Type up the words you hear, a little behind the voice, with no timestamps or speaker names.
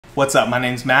What's up, my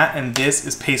name's Matt and this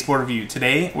is Pasteboard Review.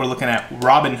 Today we're looking at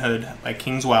Robin Hood by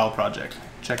King's Wild Project.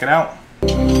 Check it out.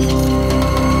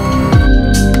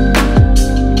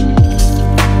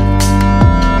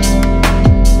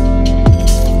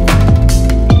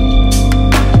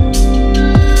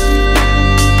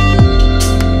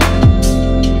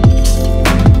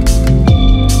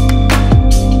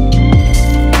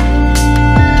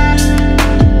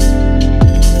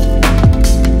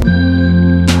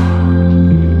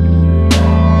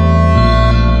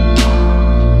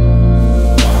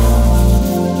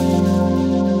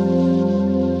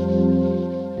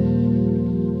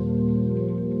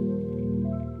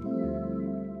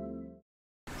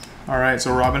 Alright,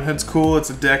 so Robin Hood's cool. It's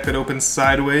a deck that opens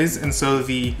sideways, and so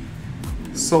the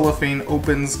cellophane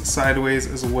opens sideways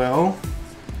as well.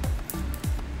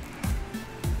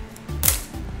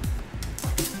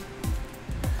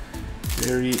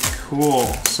 Very cool.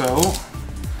 So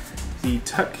the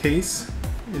tuck case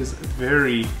is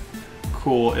very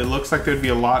cool. It looks like there'd be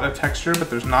a lot of texture, but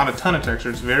there's not a ton of texture.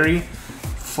 It's very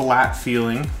flat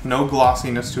feeling, no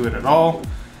glossiness to it at all.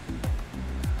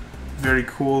 Very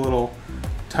cool little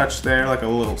touch there, like a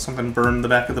little something burned the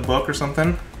back of the book or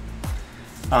something.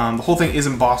 The whole thing is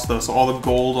embossed though, so all the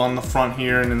gold on the front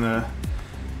here and in the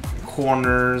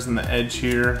corners and the edge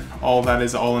here, all of that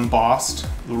is all embossed.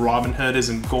 The Robin Hood is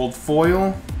in gold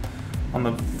foil on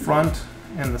the front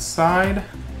and the side.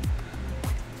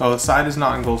 Oh, the side is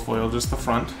not in gold foil, just the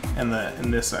front and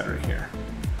this side right here.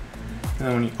 And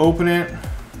then when you open it,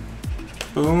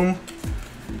 boom,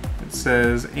 it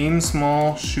says aim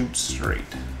small, shoot straight.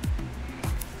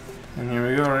 And here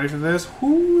we go, ready for this?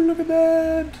 Whoo, look at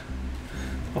that!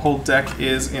 The whole deck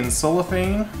is in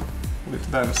cellophane. We'll get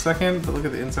to that in a second, but look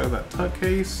at the inside of that tuck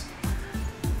case.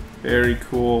 Very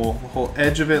cool. The whole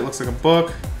edge of it looks like a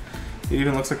book. It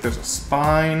even looks like there's a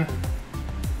spine.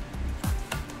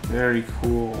 Very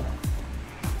cool.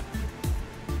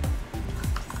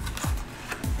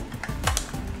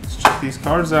 Let's check these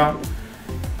cards out.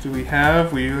 We do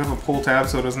have a pull tab,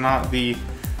 so it is not the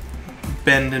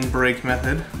bend and break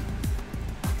method.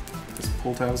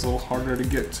 Pull tab is a little harder to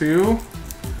get to.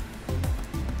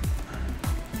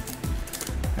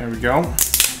 There we go.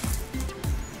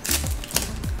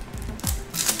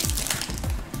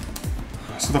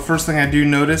 So the first thing I do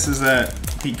notice is that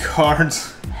the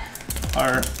cards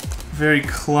are very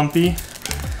clumpy,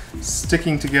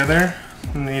 sticking together.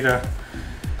 I need to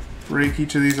break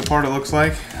each of these apart, it looks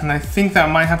like. And I think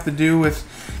that might have to do with,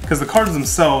 because the cards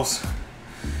themselves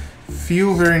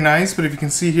feel very nice, but if you can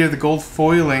see here, the gold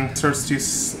foiling starts to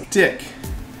stick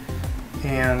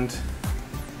and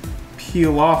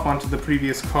peel off onto the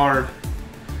previous card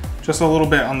just a little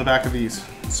bit on the back of these.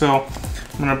 So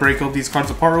I'm gonna break all these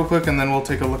cards apart real quick and then we'll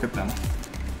take a look at them.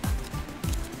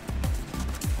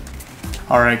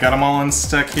 Alright, got them all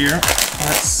unstuck here.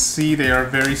 Let's see, they are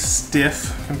very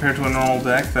stiff compared to a normal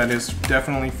deck, that is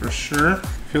definitely for sure. I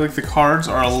feel like the cards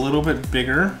are a little bit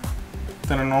bigger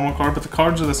than a normal card, but the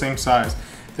cards are the same size.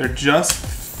 They're just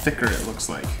thicker, it looks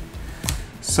like.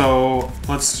 So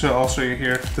I'll show you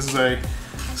here. This is a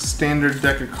standard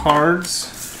deck of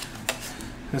cards.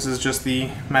 This is just the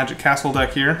Magic Castle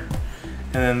deck here.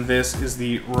 And then this is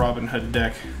the Robin Hood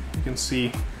deck. You can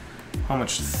see how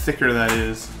much thicker that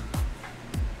is.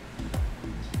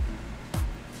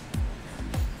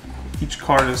 Each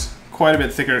card is quite a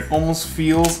bit thicker. It almost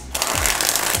feels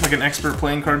like an expert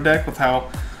playing card deck with how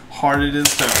hard it is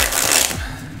to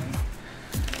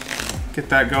get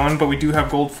that going, but we do have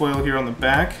gold foil here on the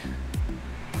back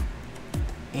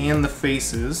and the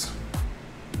faces.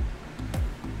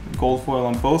 Gold foil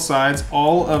on both sides.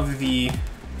 All of the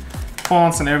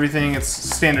fonts and everything, it's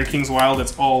standard King's Wild,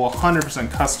 it's all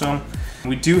 100% custom.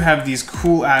 We do have these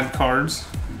cool ad cards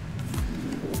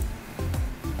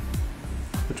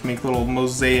which make little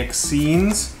mosaic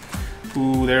scenes.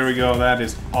 Ooh, there we go, that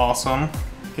is awesome.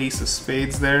 Ace of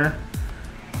spades there,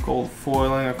 gold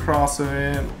foiling across of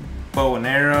it, bow and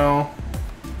arrow,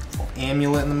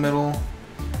 amulet in the middle.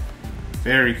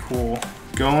 Very cool.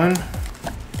 Going,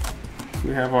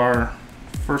 we have our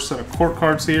first set of court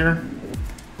cards here,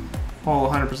 all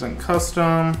 100%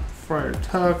 custom. Friar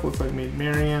Tuck, looks like Maid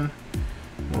Marian,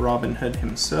 Robin Hood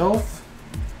himself.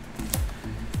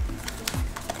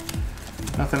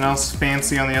 Nothing else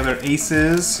fancy on the other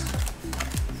aces.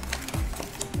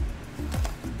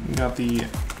 We got the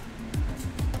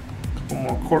couple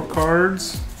more court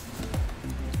cards.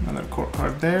 Another court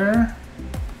card there.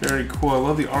 Very cool. I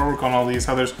love the artwork on all these,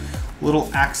 how there's little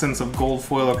accents of gold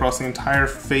foil across the entire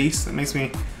face. It makes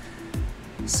me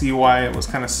see why it was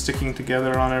kind of sticking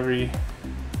together on every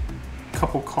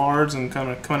couple cards and kind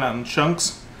of coming out in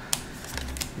chunks.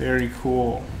 Very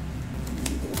cool.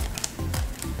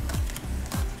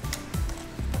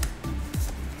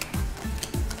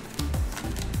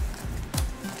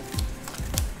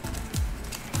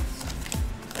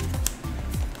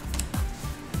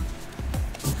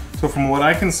 So from what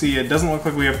I can see, it doesn't look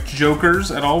like we have jokers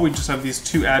at all. We just have these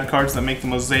 2 ad cards that make the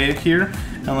mosaic here,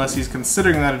 unless he's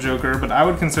considering that a joker, but I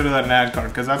would consider that an ad card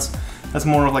because that's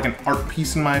more of like an art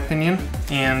piece in my opinion,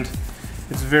 and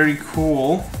it's very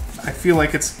cool. I feel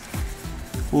like it's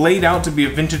laid out to be a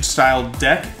vintage style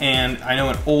deck, and I know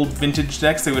in old vintage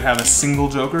decks they would have a single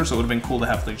joker, so it would have been cool to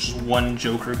have like just one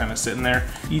joker kind of sitting there.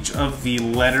 Each of the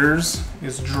letters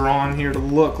is drawn here to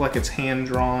look like it's hand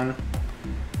drawn.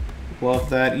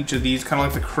 Love that. Each of these, kind of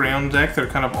like the crayon deck, they're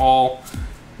kind of all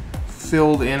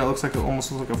filled in. It looks like, it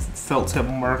almost looks like a felt tip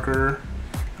marker,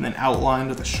 and then outlined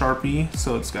with a Sharpie.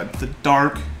 So it's got the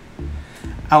dark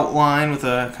outline with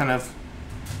a kind of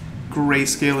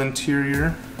grayscale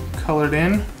interior colored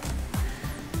in.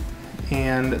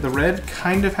 And the red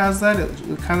kind of has that.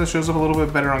 It kind of shows up a little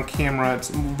bit better on camera. It's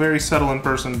very subtle in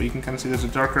person, but you can kind of see there's a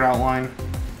darker outline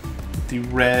with the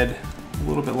red, a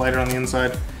little bit lighter on the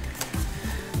inside.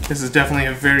 This is definitely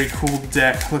a very cool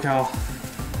deck. Look how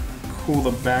cool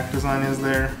the back design is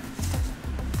there.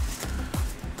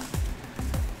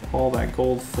 All that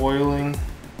gold foiling,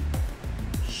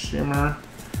 shimmer,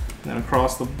 and then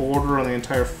across the border on the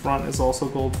entire front is also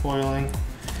gold foiling.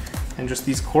 And just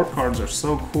these court cards are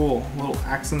so cool. Little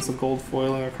accents of gold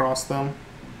foiling across them.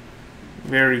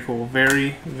 Very cool.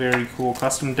 Very, very cool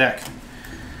custom deck.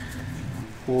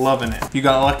 Loving it. If you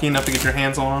got lucky enough to get your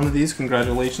hands on one of these,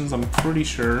 congratulations. I'm pretty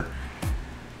sure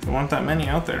there aren't that many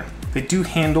out there. They do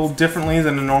handle differently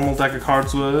than a normal deck of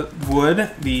cards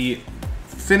would. The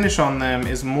finish on them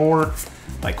is more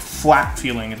like flat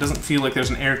feeling. It doesn't feel like there's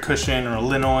an air cushion or a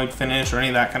linoid finish or any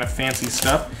of that kind of fancy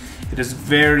stuff. It is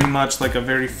very much like a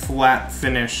very flat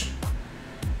finish.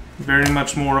 Very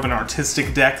much more of an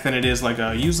artistic deck than it is like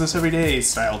a use this every day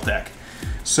style deck.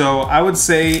 So I would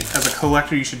say as a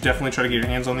collector you should definitely try to get your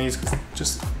hands on these,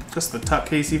 because just the tuck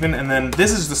case even. And then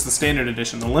this is just the standard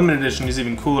edition. The limited edition is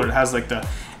even cooler. It has like the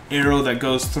arrow that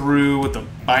goes through with the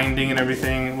binding and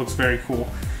everything. It looks very cool.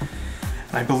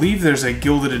 And I believe there's a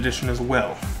gilded edition as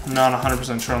well. I'm not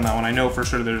 100% sure on that one. I know for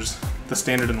sure there's the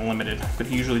standard and the limited, but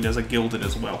he usually does a gilded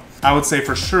as well. I would say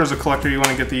for sure as a collector you want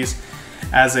to get these.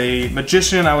 As a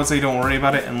magician, I would say don't worry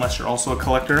about it unless you're also a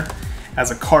collector. As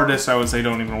a cardist, I would say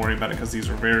don't even worry about it, because these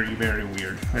are very, very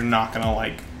weird. They're not gonna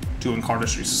like doing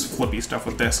cardistry flippy stuff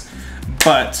with this,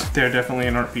 but they're definitely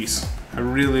an art piece. I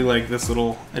really like this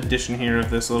little addition here of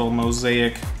this little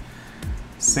mosaic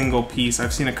single piece.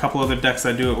 I've seen a couple other decks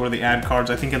that do it where the ad cards,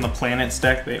 I think in the planets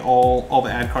deck, they all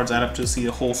the ad cards add up to see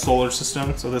the whole solar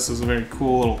system. So this is a very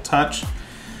cool little touch.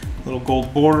 Little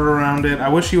gold border around it. I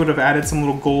wish he would have added some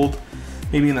little gold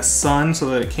maybe in the sun so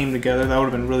that it came together. That would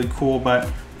have been really cool,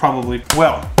 but probably.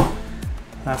 Well,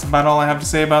 that's about all I have to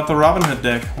say about the Robin Hood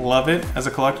deck. Love it. As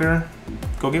a collector,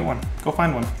 go get one. Go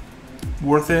find one.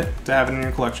 Worth it to have it in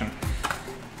your collection.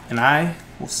 And I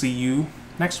will see you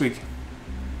next week.